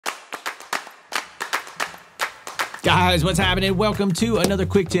Guys, what's happening? Welcome to another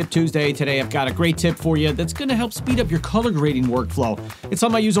Quick Tip Tuesday. Today I've got a great tip for you that's going to help speed up your color grading workflow. It's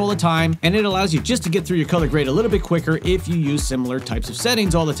something I use all the time, and it allows you just to get through your color grade a little bit quicker if you use similar types of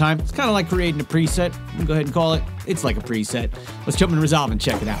settings all the time. It's kind of like creating a preset. We'll go ahead and call it. It's like a preset. Let's jump in Resolve and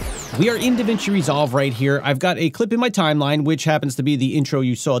check it out. We are in DaVinci Resolve right here. I've got a clip in my timeline, which happens to be the intro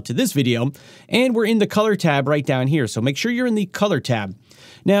you saw to this video, and we're in the color tab right down here. So make sure you're in the color tab.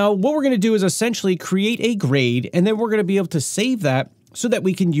 Now, what we're going to do is essentially create a grade, and then we're going to be able to save that so that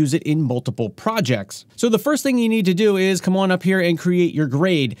we can use it in multiple projects. So the first thing you need to do is come on up here and create your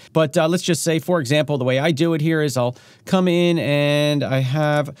grade. But let's just say, for example, the way I do it here is I'll come in and I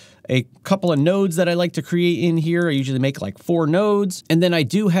have a couple of nodes that I like to create in here. I usually make like 4 nodes. And then I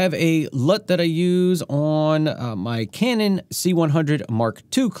do have a LUT that I use on my Canon C100 Mark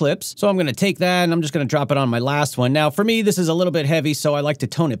II clips. So I'm going to take that and I'm just going to drop it on my last one. Now for me, this is a little bit heavy, so I like to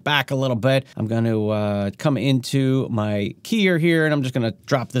tone it back a little bit. I'm going to come into my keyer here and I'm just going to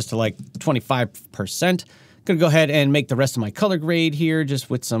drop this to like 25%. Gonna go ahead and make the rest of my color grade here just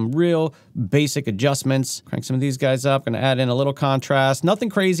with some real basic adjustments. Crank some of these guys up. Gonna add in a little contrast. Nothing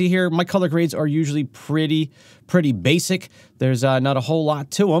crazy here. My color grades are usually pretty basic. There's not a whole lot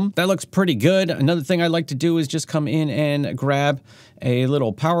to them. That looks pretty good. Another thing I like to do is just come in and grab a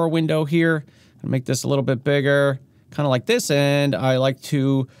little power window here. Make this a little bit bigger, kind of like this. And I like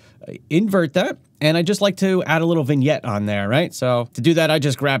to invert that. And I just like to add a little vignette on there, right? So to do that, I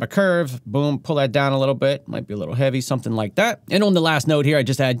just grab a curve, boom, pull that down a little bit. Might be a little heavy, something like that. And on the last node here, I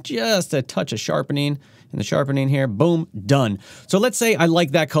just add just a touch of sharpening. And the sharpening here, boom, done. So let's say I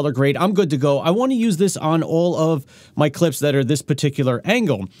like that color grade. I'm good to go. I want to use this on all of my clips that are this particular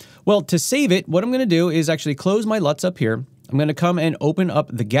angle. Well, to save it, what I'm going to do is actually close my LUTs up here. I'm going to come and open up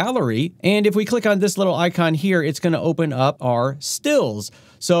the gallery. And if we click on this little icon here, it's going to open up our stills.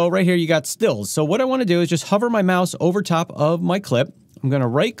 So right here, you got stills. So what I want to do is just hover my mouse over top of my clip. I'm going to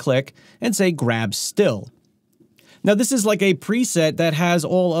right click and say grab still. Now this is like a preset that has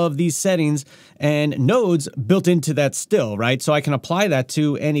all of these settings and nodes built into that still, right? So I can apply that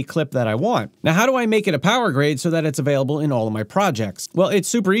to any clip that I want. Now, how do I make it a power grade so that it's available in all of my projects? Well, it's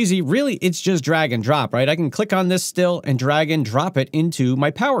super easy. Really, it's just drag and drop, right? I can click on this still and drag and drop it into my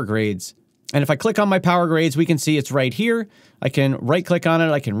power grades. And if I click on my power grades, we can see it's right here. I can right click on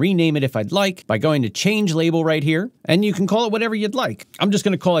it. I can rename it if I'd like by going to change label right here. And you can call it whatever you'd like. I'm just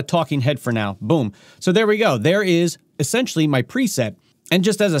going to call it talking head for now. Boom. So there we go. There is essentially my preset. And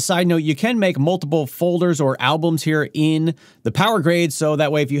just as a side note, you can make multiple folders or albums here in the power grades. So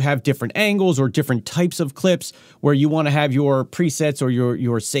that way, if you have different angles or different types of clips where you want to have your presets or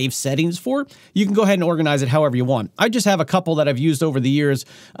your save settings for, you can go ahead and organize it however you want. I just have a couple that I've used over the years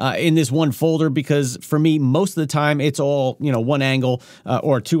in this one folder because for me, most of the time it's all, one angle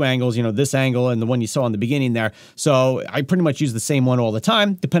or 2 angles, this angle and the one you saw in the beginning there. So I pretty much use the same one all the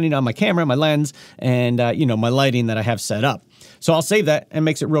time, depending on my camera, my lens, and, my lighting that I have set up. So I'll save that and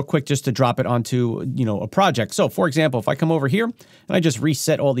makes it real quick just to drop it onto, a project. So for example, if I come over here and I just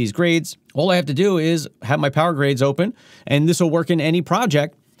reset all these grades, all I have to do is have my power grades open and this will work in any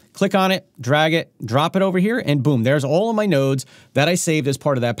project. Click on it, drag it, drop it over here, and boom, there's all of my nodes that I saved as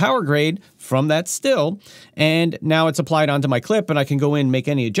part of that power grade from that still. And now it's applied onto my clip and I can go in and make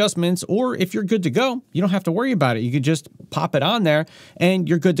any adjustments, or if you're good to go, you don't have to worry about it. You could just pop it on there and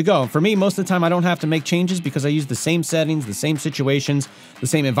you're good to go. For me, most of the time I don't have to make changes because I use the same settings, the same situations, the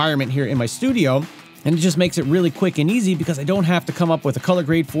same environment here in my studio. And it just makes it really quick and easy because I don't have to come up with a color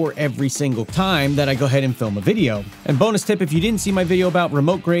grade for every single time that I go ahead and film a video. And bonus tip, if you didn't see my video about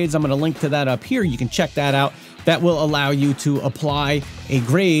remote grades, I'm going to link to that up here. You can check that out. That will allow you to apply a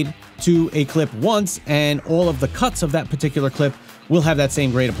grade to a clip once, and all of the cuts of that particular clip will have that same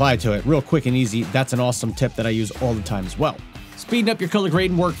grade applied to it. Real quick and easy. That's an awesome tip that I use all the time as well. Speeding up your color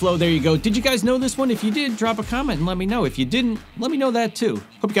grading workflow, there you go. Did you guys know this one? If you did, drop a comment and let me know. If you didn't, let me know that too.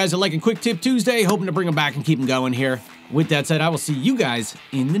 Hope you guys are liking Quick Tip Tuesday, hoping to bring them back and keep them going here. With that said, I will see you guys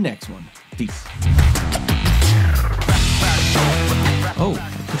in the next one. Peace. Oh,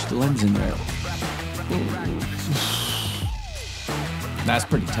 I pushed the lens in there. That's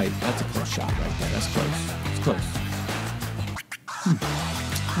pretty tight. That's a close shot right there. That's close. It's close.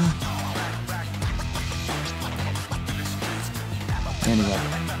 Anyway,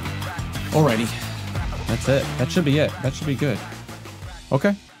 alrighty, that's it. That should be it. That should be good.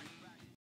 Okay.